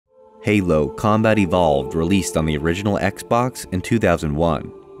Halo Combat Evolved released on the original Xbox in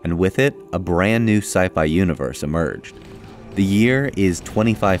 2001, and with it, a brand new sci-fi universe emerged. The year is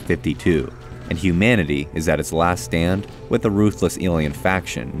 2552, and humanity is at its last stand with a ruthless alien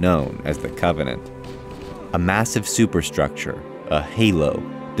faction known as the Covenant. A massive superstructure, a halo,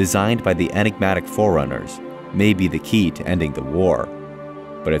 designed by the enigmatic Forerunners, may be the key to ending the war,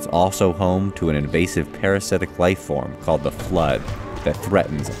 but it's also home to an invasive parasitic life form called the Flood that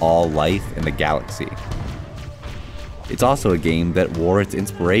threatens all life in the galaxy. It's also a game that wore its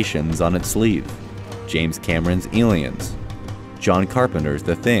inspirations on its sleeve. James Cameron's Aliens, John Carpenter's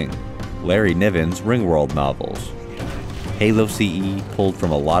The Thing, Larry Niven's Ringworld novels. Halo CE pulled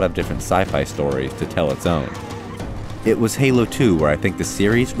from a lot of different sci-fi stories to tell its own. It was Halo 2 where I think the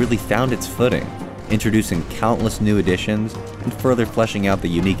series really found its footing, introducing countless new additions and further fleshing out the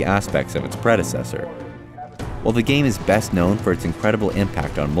unique aspects of its predecessor. While the game is best known for its incredible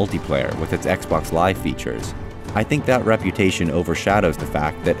impact on multiplayer with its Xbox Live features, I think that reputation overshadows the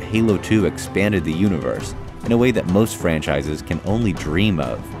fact that Halo 2 expanded the universe in a way that most franchises can only dream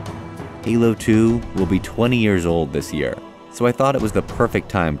of. Halo 2 will be 20 years old this year, so I thought it was the perfect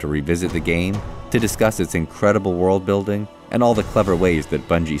time to revisit the game, to discuss its incredible world building and all the clever ways that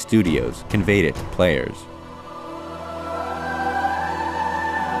Bungie Studios conveyed it to players.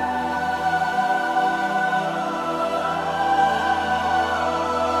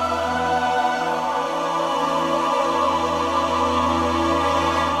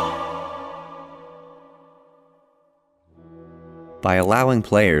 By allowing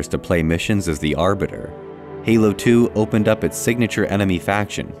players to play missions as the Arbiter, Halo 2 opened up its signature enemy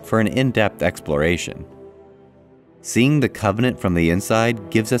faction for an in-depth exploration. Seeing the Covenant from the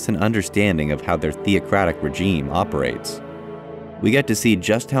inside gives us an understanding of how their theocratic regime operates. We get to see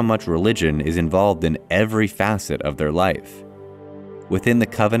just how much religion is involved in every facet of their life. Within the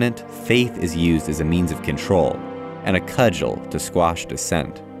Covenant, faith is used as a means of control, and a cudgel to squash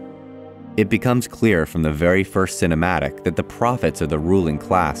dissent. It becomes clear from the very first cinematic that the prophets are the ruling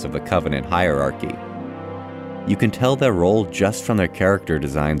class of the Covenant hierarchy. You can tell their role just from their character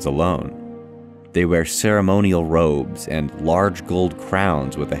designs alone. They wear ceremonial robes and large gold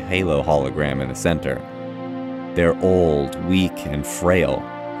crowns with a Halo hologram in the center. They're old, weak, and frail,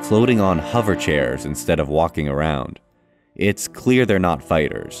 floating on hover chairs instead of walking around. It's clear they're not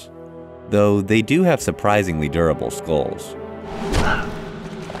fighters, though they do have surprisingly durable skulls.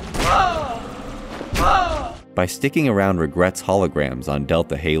 By sticking around Regret's holograms on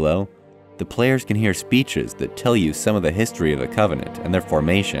Delta Halo, the players can hear speeches that tell you some of the history of the Covenant and their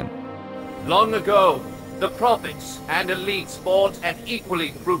formation. Long ago, the prophets and elites fought an equally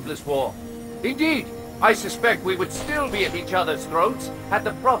fruitless war. Indeed, I suspect we would still be at each other's throats had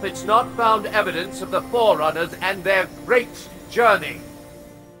the prophets not found evidence of the Forerunners and their great journey.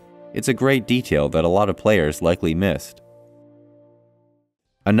 It's a great detail that a lot of players likely missed.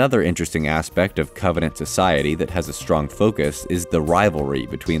 Another interesting aspect of Covenant society that has a strong focus is the rivalry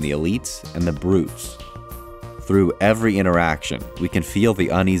between the elites and the brutes. Through every interaction, we can feel the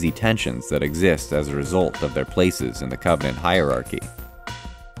uneasy tensions that exist as a result of their places in the Covenant hierarchy.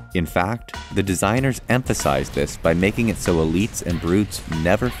 In fact, the designers emphasize this by making it so elites and brutes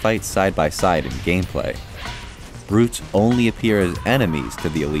never fight side by side in gameplay. Brutes only appear as enemies to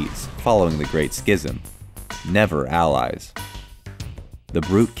the elites following the Great Schism, never allies. The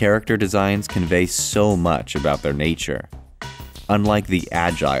brute character designs convey so much about their nature. Unlike the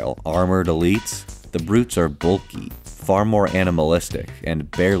agile, armored elites, the brutes are bulky, far more animalistic, and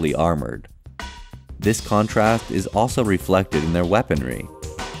barely armored. This contrast is also reflected in their weaponry.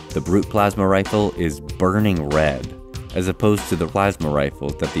 The brute plasma rifle is burning red, as opposed to the plasma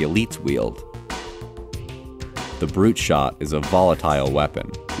rifles that the elites wield. The brute shot is a volatile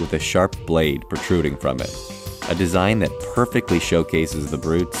weapon, with a sharp blade protruding from it. A design that perfectly showcases the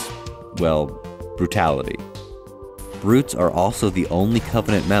brutes', well, brutality. Brutes are also the only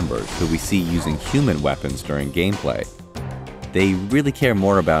Covenant members who we see using human weapons during gameplay. They really care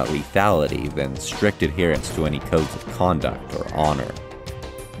more about lethality than strict adherence to any codes of conduct or honor.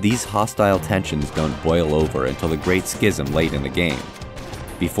 These hostile tensions don't boil over until the Great Schism late in the game.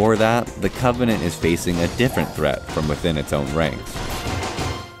 Before that, the Covenant is facing a different threat from within its own ranks.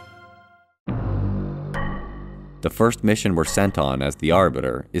 The first mission we're sent on as the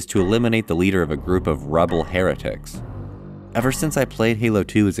Arbiter is to eliminate the leader of a group of rebel heretics. Ever since I played Halo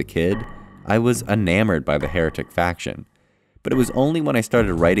 2 as a kid, I was enamored by the heretic faction, but it was only when I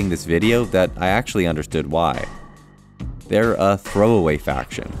started writing this video that I actually understood why. They're a throwaway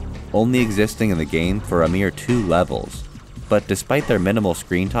faction, only existing in the game for a mere 2 levels, but despite their minimal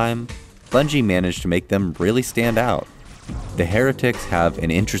screen time, Bungie managed to make them really stand out. The Heretics have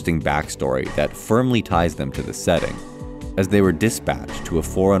an interesting backstory that firmly ties them to the setting, as they were dispatched to a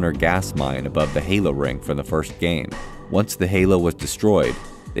Forerunner gas mine above the Halo ring for the first game. Once the Halo was destroyed,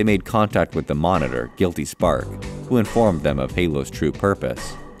 they made contact with the Monitor, Guilty Spark, who informed them of Halo's true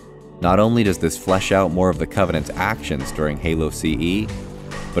purpose. Not only does this flesh out more of the Covenant's actions during Halo CE,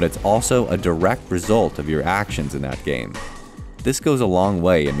 but it's also a direct result of your actions in that game. This goes a long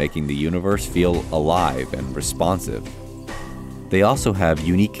way in making the universe feel alive and responsive. They also have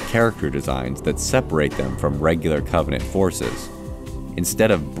unique character designs that separate them from regular Covenant forces. Instead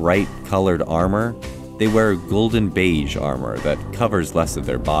of bright colored armor, they wear golden beige armor that covers less of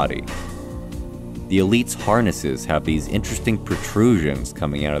their body. The Elite's harnesses have these interesting protrusions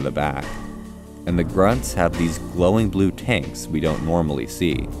coming out of the back, and the Grunts have these glowing blue tanks we don't normally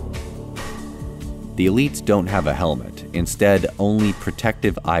see. The Elites don't have a helmet, instead only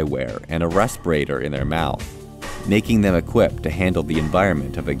protective eyewear and a respirator in their mouth, making them equipped to handle the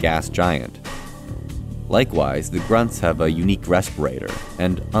environment of a gas giant. Likewise, the Grunts have a unique respirator,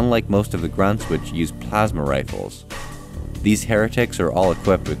 and unlike most of the Grunts which use plasma rifles, these Heretics are all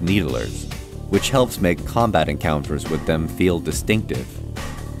equipped with needlers, which helps make combat encounters with them feel distinctive.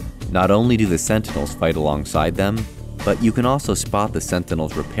 Not only do the Sentinels fight alongside them, but you can also spot the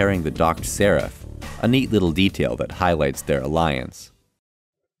Sentinels repairing the docked Seraph, a neat little detail that highlights their alliance.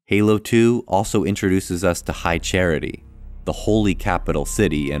 Halo 2 also introduces us to High Charity, the holy capital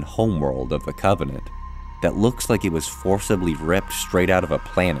city and homeworld of the Covenant, that looks like it was forcibly ripped straight out of a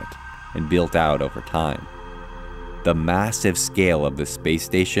planet and built out over time. The massive scale of the space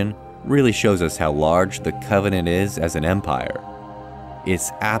station really shows us how large the Covenant is as an empire.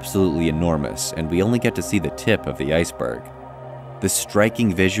 It's absolutely enormous, and we only get to see the tip of the iceberg. The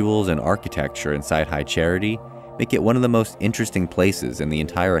striking visuals and architecture inside High Charity make it one of the most interesting places in the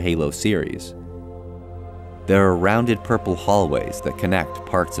entire Halo series. There are rounded purple hallways that connect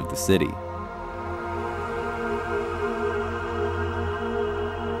parts of the city.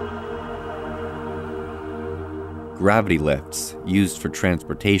 Gravity lifts used for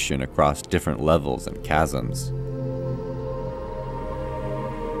transportation across different levels and chasms.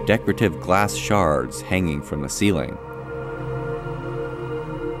 Decorative glass shards hanging from the ceiling.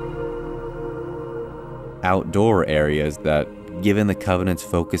 Outdoor areas that, given the Covenant's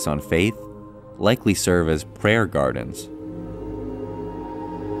focus on faith, likely serve as prayer gardens.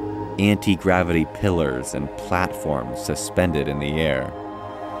 Anti-gravity pillars and platforms suspended in the air.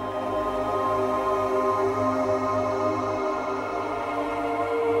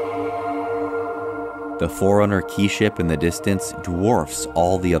 The Forerunner keyship in the distance dwarfs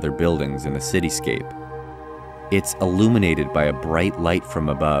all the other buildings in the cityscape. It's illuminated by a bright light from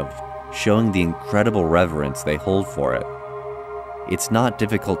above, showing the incredible reverence they hold for it. It's not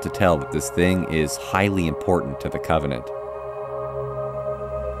difficult to tell that this thing is highly important to the Covenant.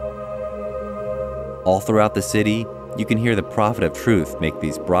 All throughout the city, you can hear the Prophet of Truth make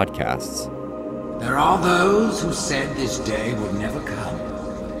these broadcasts. There are those who said this day would never come.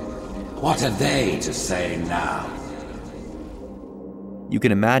 What are they to say now? You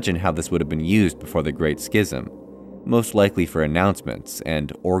can imagine how this would have been used before the Great Schism, most likely for announcements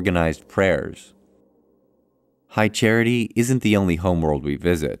and organized prayers. High Charity isn't the only homeworld we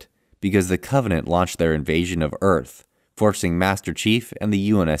visit, because the Covenant launched their invasion of Earth, forcing Master Chief and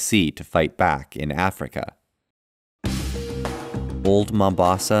the UNSC to fight back in Africa. Old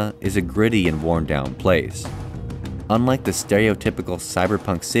Mombasa is a gritty and worn-down place. Unlike the stereotypical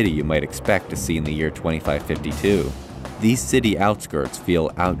cyberpunk city you might expect to see in the year 2552, these city outskirts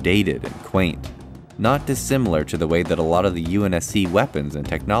feel outdated and quaint, not dissimilar to the way that a lot of the UNSC weapons and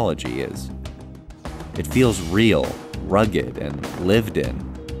technology is. It feels real, rugged, and lived in.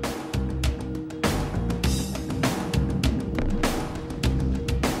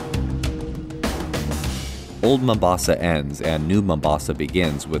 Old Mombasa ends and New Mombasa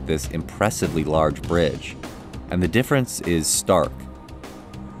begins with this impressively large bridge, and the difference is stark.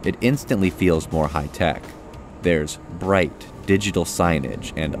 It instantly feels more high-tech. There's bright, digital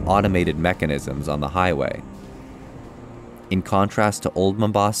signage and automated mechanisms on the highway. In contrast to Old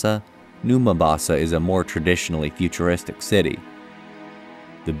Mombasa, New Mombasa is a more traditionally futuristic city.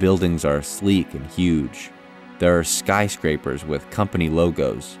 The buildings are sleek and huge. There are skyscrapers with company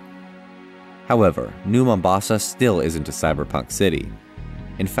logos. However, New Mombasa still isn't a cyberpunk city.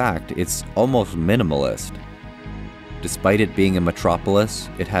 In fact, it's almost minimalist. Despite it being a metropolis,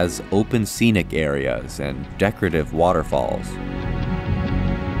 it has open scenic areas and decorative waterfalls.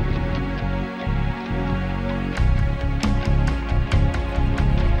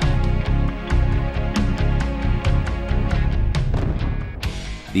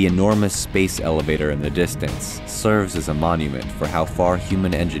 The enormous space elevator in the distance serves as a monument for how far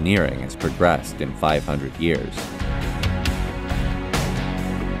human engineering has progressed in 500 years.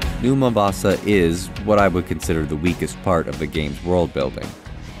 New Mombasa is what I would consider the weakest part of the game's world building,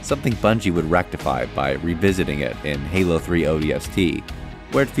 something Bungie would rectify by revisiting it in Halo 3 ODST,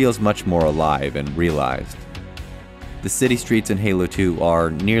 where it feels much more alive and realized. The city streets in Halo 2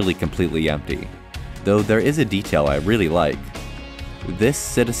 are nearly completely empty, though there is a detail I really like. This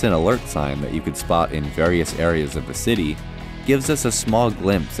citizen alert sign that you can spot in various areas of the city gives us a small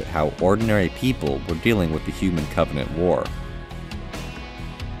glimpse at how ordinary people were dealing with the Human Covenant War.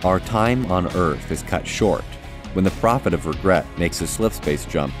 Our time on Earth is cut short when the Prophet of Regret makes a slipspace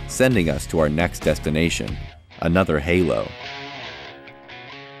jump, sending us to our next destination, another Halo.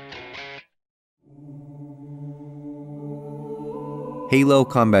 Halo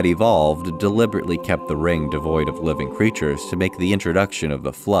Combat Evolved deliberately kept the ring devoid of living creatures to make the introduction of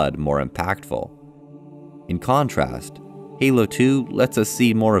the Flood more impactful. In contrast, Halo 2 lets us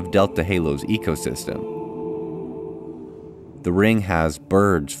see more of Delta Halo's ecosystem. The ring has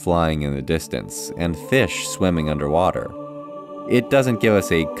birds flying in the distance and fish swimming underwater. It doesn't give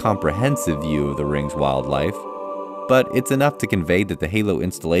us a comprehensive view of the ring's wildlife, but it's enough to convey that the Halo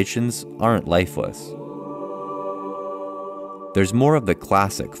installations aren't lifeless. There's more of the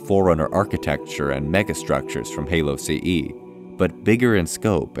classic Forerunner architecture and megastructures from Halo CE, but bigger in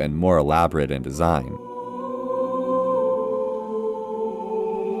scope and more elaborate in design.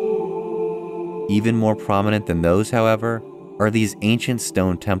 Even more prominent than those, however, are these ancient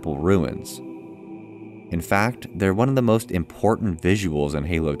stone temple ruins. In fact, they're one of the most important visuals in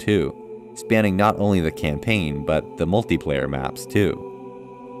Halo 2, spanning not only the campaign, but the multiplayer maps too.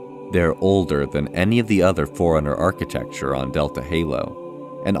 They're older than any of the other Forerunner architecture on Delta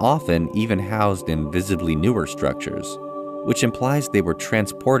Halo, and often even housed in visibly newer structures, which implies they were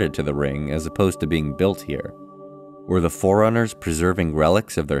transported to the ring as opposed to being built here. Were the Forerunners preserving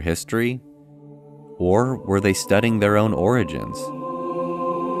relics of their history? Or were they studying their own origins?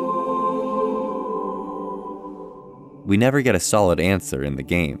 We never get a solid answer in the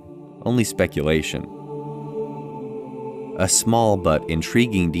game, only speculation. A small but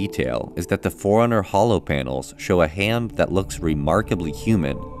intriguing detail is that the Forerunner holo panels show a hand that looks remarkably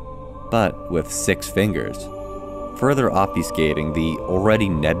human, but with 6 fingers, further obfuscating the already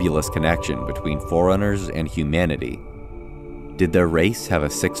nebulous connection between Forerunners and humanity. Did their race have a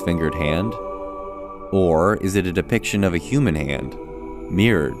 6-fingered hand? Or is it a depiction of a human hand,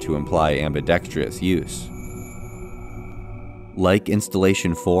 mirrored to imply ambidextrous use? Like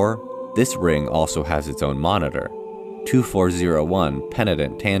Installation 4, this ring also has its own monitor, 2401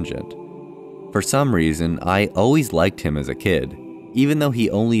 Penitent Tangent. For some reason, I always liked him as a kid, even though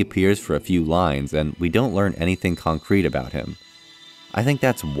he only appears for a few lines and we don't learn anything concrete about him. I think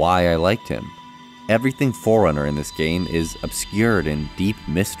that's why I liked him. Everything Forerunner in this game is obscured in deep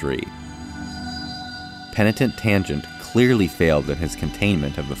mystery. Penitent Tangent clearly failed in his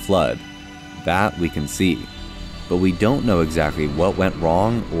containment of the Flood. That we can see. But we don't know exactly what went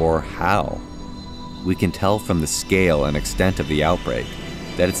wrong or how. We can tell from the scale and extent of the outbreak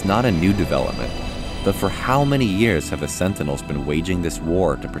that it's not a new development, but for how many years have the Sentinels been waging this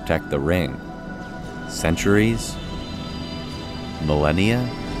war to protect the ring? Centuries? Millennia?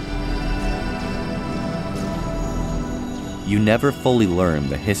 You never fully learn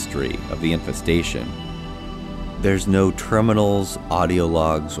the history of the infestation. There's no terminals, audio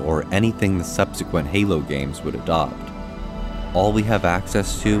logs, or anything the subsequent Halo games would adopt. All we have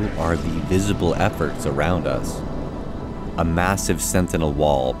access to are the visible efforts around us. A massive sentinel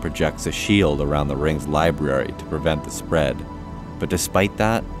wall projects a shield around the ring's library to prevent the spread, but despite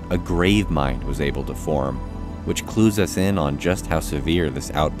that, a grave mind was able to form, which clues us in on just how severe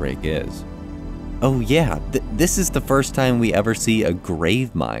this outbreak is. Oh yeah, this is the first time we ever see a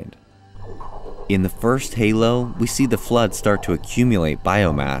grave mind. In the first Halo, we see the Flood start to accumulate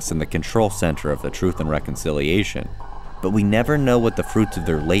biomass in the control center of the Truth and Reconciliation, but we never know what the fruits of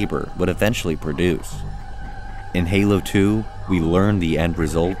their labor would eventually produce. In Halo 2, we learn the end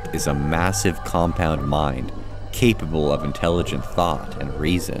result is a massive compound mind, capable of intelligent thought and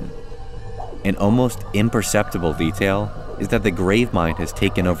reason. An almost imperceptible detail is that the Gravemind has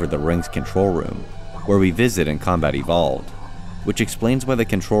taken over the ring's control room, where we visit in Combat Evolved, which explains why the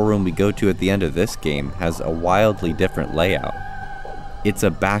control room we go to at the end of this game has a wildly different layout. It's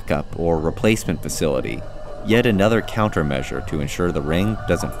a backup or replacement facility, yet another countermeasure to ensure the ring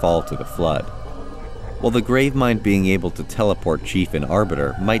doesn't fall to the Flood. While the Gravemind being able to teleport Chief and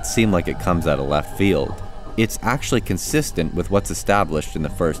Arbiter might seem like it comes out of left field, it's actually consistent with what's established in the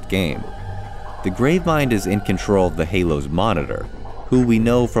first game. The Gravemind is in control of the Halo's monitor, who we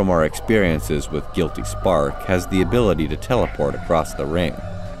know from our experiences with Guilty Spark has the ability to teleport across the ring.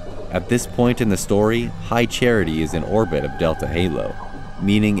 At this point in the story, High Charity is in orbit of Delta Halo,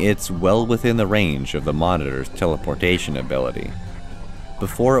 meaning it's well within the range of the Monitor's teleportation ability.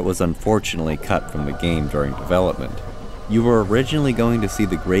 Before it was unfortunately cut from the game during development, you were originally going to see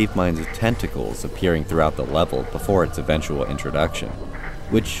the Gravemind's tentacles appearing throughout the level before its eventual introduction,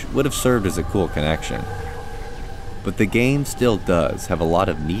 which would have served as a cool connection. But the game still does have a lot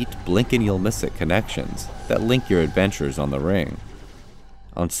of neat blink-and-you'll-miss-it connections that link your adventures on the ring.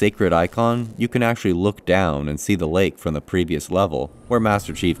 On Sacred Icon, you can actually look down and see the lake from the previous level where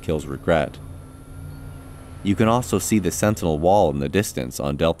Master Chief kills Regret. You can also see the Sentinel Wall in the distance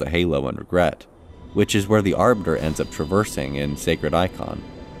on Delta Halo and Regret, which is where the Arbiter ends up traversing in Sacred Icon.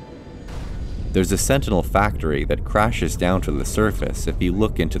 There's a Sentinel factory that crashes down to the surface if you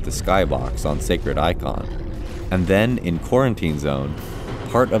look into the skybox on Sacred Icon. And then, in Quarantine Zone,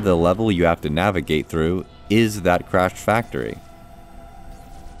 part of the level you have to navigate through is that crashed factory.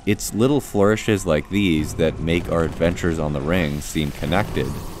 It's little flourishes like these that make our adventures on the ring seem connected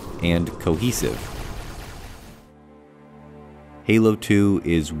and cohesive. Halo 2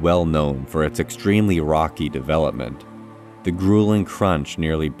 is well known for its extremely rocky development. The grueling crunch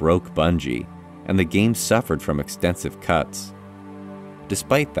nearly broke Bungie, and the game suffered from extensive cuts.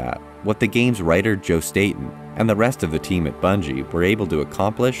 Despite that, what the game's writer Joe Staten and the rest of the team at Bungie were able to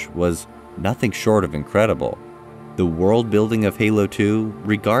accomplish was nothing short of incredible. The world building of Halo 2,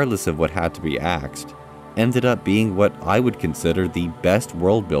 regardless of what had to be axed, ended up being what I would consider the best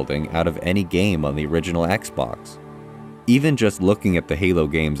world building out of any game on the original Xbox. Even just looking at the Halo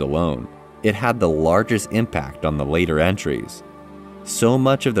games alone, it had the largest impact on the later entries. So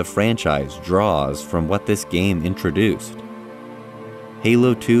much of the franchise draws from what this game introduced.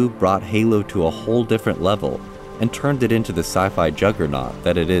 Halo 2 brought Halo to a whole different level and turned it into the sci-fi juggernaut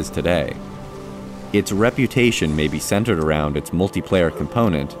that it is today. Its reputation may be centered around its multiplayer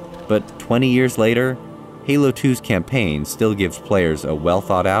component, but 20 years later, Halo 2's campaign still gives players a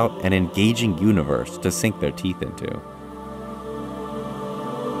well-thought-out and engaging universe to sink their teeth into.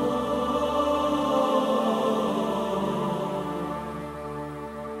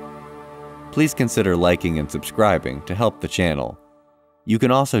 Please consider liking and subscribing to help the channel. You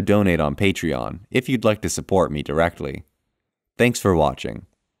can also donate on Patreon if you'd like to support me directly. Thanks for watching.